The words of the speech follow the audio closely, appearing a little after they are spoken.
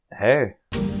Hey.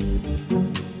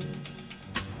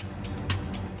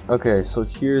 Okay, so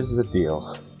here's the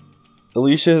deal.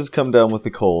 Alicia has come down with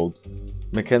the cold,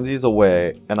 Mackenzie's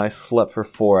away, and I slept for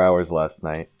 4 hours last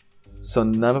night. So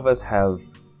none of us have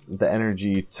the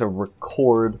energy to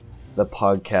record the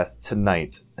podcast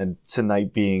tonight, and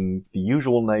tonight being the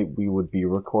usual night we would be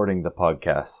recording the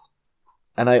podcast.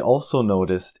 And I also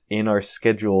noticed in our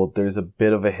schedule there's a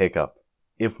bit of a hiccup.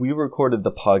 If we recorded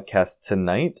the podcast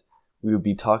tonight, we would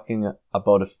be talking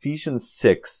about Ephesians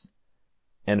 6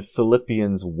 and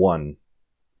Philippians 1.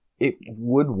 It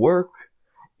would work.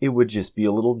 It would just be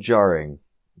a little jarring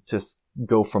to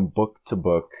go from book to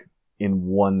book in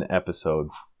one episode.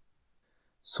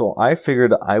 So I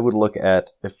figured I would look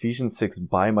at Ephesians 6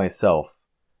 by myself,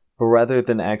 but rather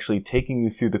than actually taking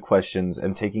you through the questions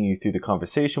and taking you through the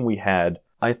conversation we had,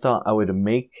 I thought I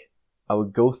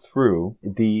would go through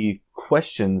the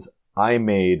questions I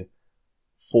made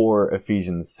for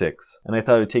Ephesians 6. And I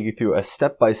thought I would take you through a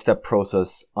step-by-step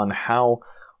process on how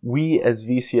we as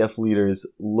VCF leaders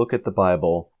look at the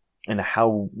Bible and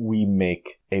how we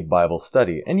make a Bible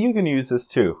study. And you can use this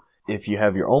too. If you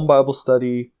have your own Bible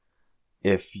study,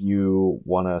 if you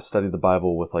want to study the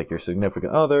Bible with like your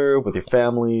significant other, with your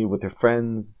family, with your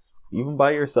friends, even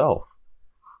by yourself.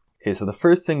 Okay, so the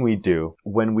first thing we do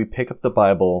when we pick up the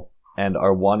Bible and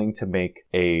are wanting to make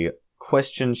a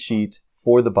question sheet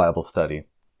for the Bible study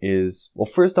is, well,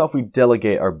 first off, we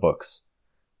delegate our books.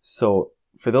 So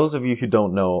for those of you who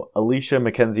don't know, Alicia,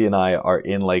 Mackenzie, and I are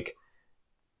in like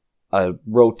a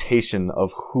rotation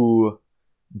of who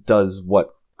does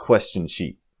what question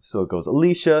sheet. So it goes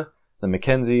Alicia, then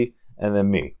Mackenzie, and then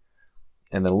me.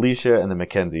 And then Alicia, and then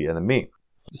Mackenzie, and then me.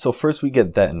 So first we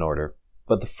get that in order.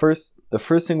 But the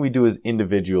first thing we do as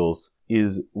individuals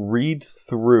is read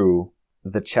through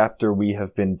the chapter we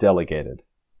have been delegated.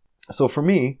 So for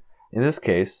me, in this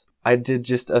case, I did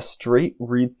just a straight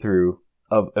read through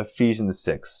of Ephesians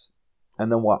 6. And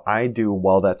then what I do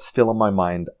while that's still in my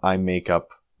mind, I make up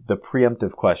the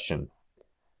preemptive question.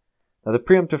 Now the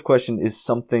preemptive question is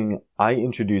something I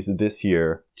introduced this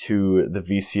year to the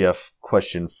VCF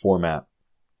question format.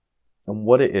 And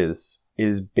what it is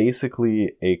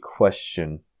basically a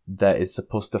question that is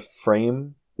supposed to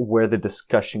frame where the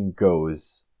discussion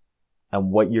goes and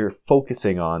what you're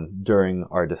focusing on during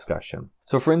our discussion.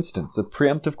 So for instance, the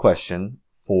preemptive question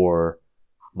for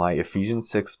my Ephesians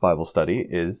 6 Bible study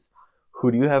is,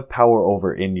 who do you have power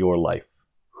over in your life?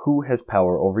 Who has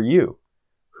power over you?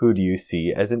 Who do you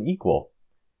see as an equal?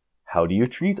 How do you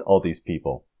treat all these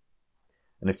people?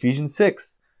 And Ephesians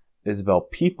 6 is about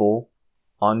people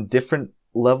on different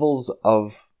levels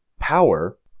of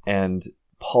power and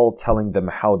Paul telling them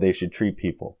how they should treat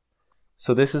people.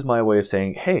 So this is my way of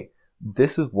saying, hey,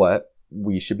 this is what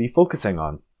we should be focusing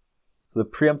on. So the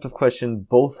preemptive question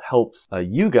both helps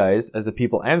you guys as the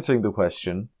people answering the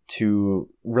question to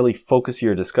really focus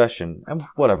your discussion. And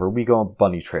whatever, we go on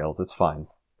bunny trails, it's fine.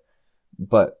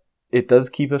 But it does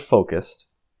keep it focused.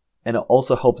 And it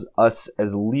also helps us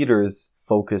as leaders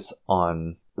focus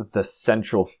on the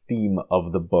central theme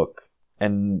of the book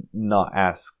and not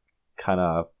ask kind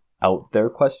of out there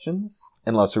questions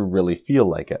unless we really feel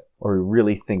like it or we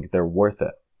really think they're worth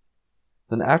it.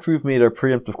 Then after we've made our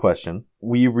preemptive question,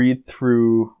 we read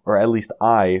through, or at least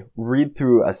I read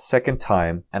through a second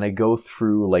time, and I go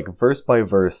through like verse by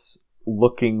verse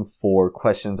looking for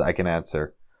questions I can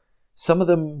answer. Some of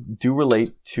them do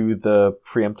relate to the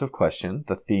preemptive question,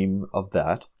 the theme of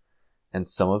that, and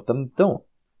some of them don't.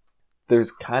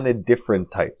 There's kind of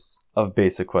different types of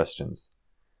basic questions.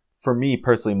 For me,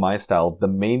 personally, my style, the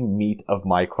main meat of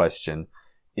my question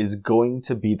is going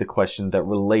to be the question that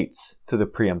relates to the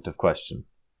preemptive question.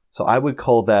 So I would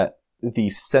call that the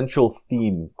central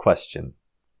theme question.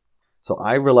 So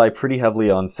I rely pretty heavily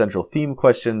on central theme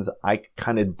questions. I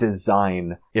kind of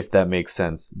design, if that makes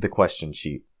sense, the question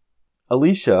sheet.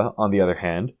 Alicia, on the other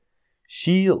hand,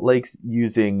 she likes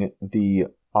using the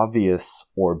obvious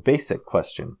or basic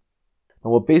question.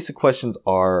 And what basic questions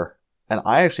are, and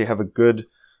I actually have a good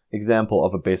example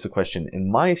of a basic question in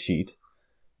my sheet,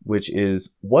 which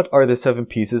is, what are the 7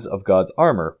 pieces of God's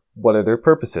armor? What are their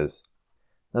purposes?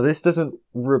 Now this doesn't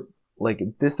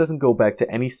go back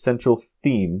to any central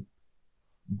theme,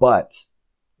 but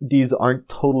these aren't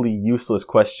totally useless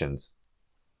questions.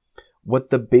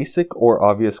 What the basic or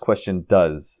obvious question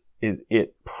does is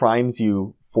it primes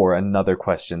you for another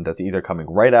question that's either coming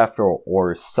right after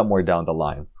or somewhere down the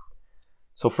line.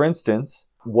 So for instance,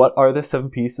 what are the 7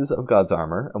 pieces of God's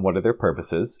armor and what are their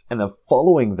purposes? And then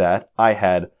following that, I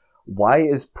had, why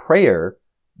is prayer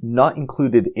not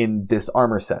included in this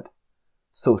armor set?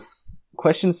 So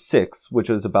question 6, which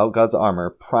was about God's armor,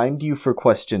 primed you for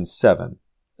question 7.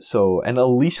 So, and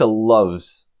Alicia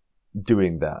loves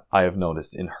doing that, I have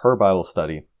noticed, in her Bible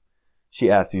study. She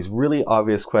asks these really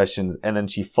obvious questions, and then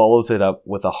she follows it up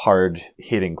with a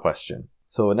hard-hitting question.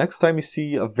 So next time you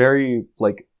see a very,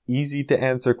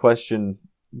 easy-to-answer question,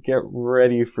 get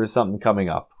ready for something coming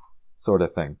up, sort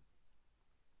of thing.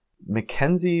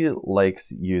 Mackenzie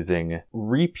likes using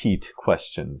repeat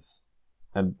questions,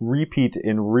 and repeat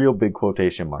in real big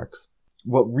quotation marks.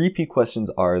 What repeat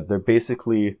questions are, they're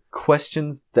basically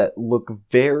questions that look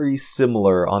very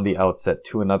similar on the outset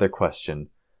to another question,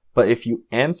 but if you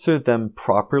answer them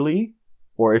properly,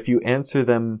 or if you answer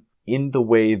them in the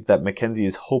way that Mackenzie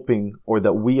is hoping, or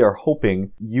that we are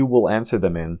hoping you will answer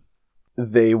them in,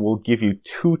 they will give you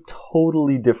two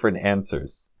totally different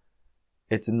answers.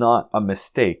 It's not a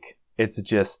mistake. It's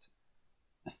just,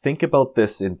 think about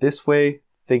this in this way,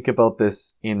 think about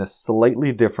this in a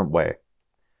slightly different way.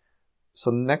 So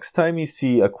next time you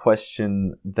see a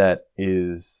question that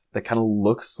kind of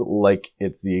looks like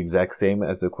it's the exact same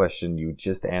as the question you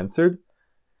just answered,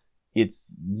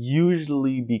 it's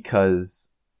usually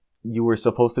because you were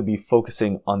supposed to be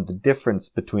focusing on the difference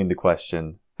between the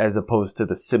question as opposed to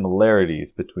the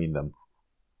similarities between them.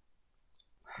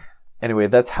 Anyway,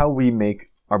 that's how we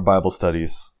make our Bible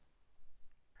studies.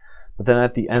 But then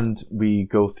at the end, we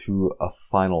go through a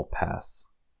final pass.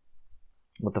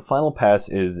 What the final pass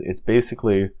is, it's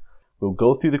basically, we'll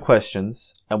go through the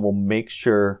questions and we'll make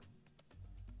sure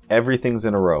everything's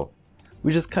in a row.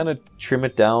 We just kind of trim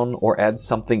it down or add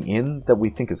something in that we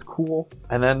think is cool,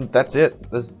 and then that's it.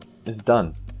 This is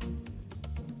done.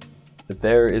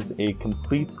 There is a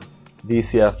complete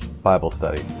VCF Bible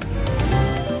study.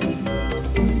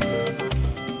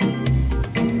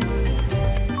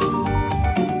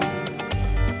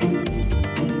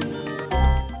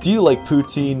 Do you like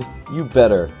poutine? You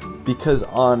better, because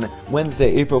on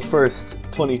Wednesday, April 1st,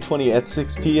 2020 at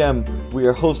 6 p.m., we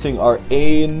are hosting our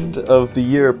end of the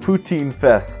year Poutine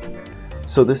Fest.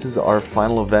 So this is our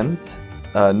final event.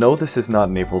 No, this is not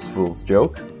an April Fool's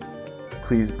joke.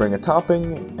 Please bring a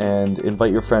topping and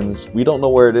invite your friends. We don't know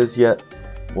where it is yet.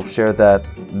 We'll share that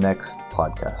next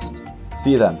podcast.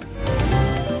 See you then.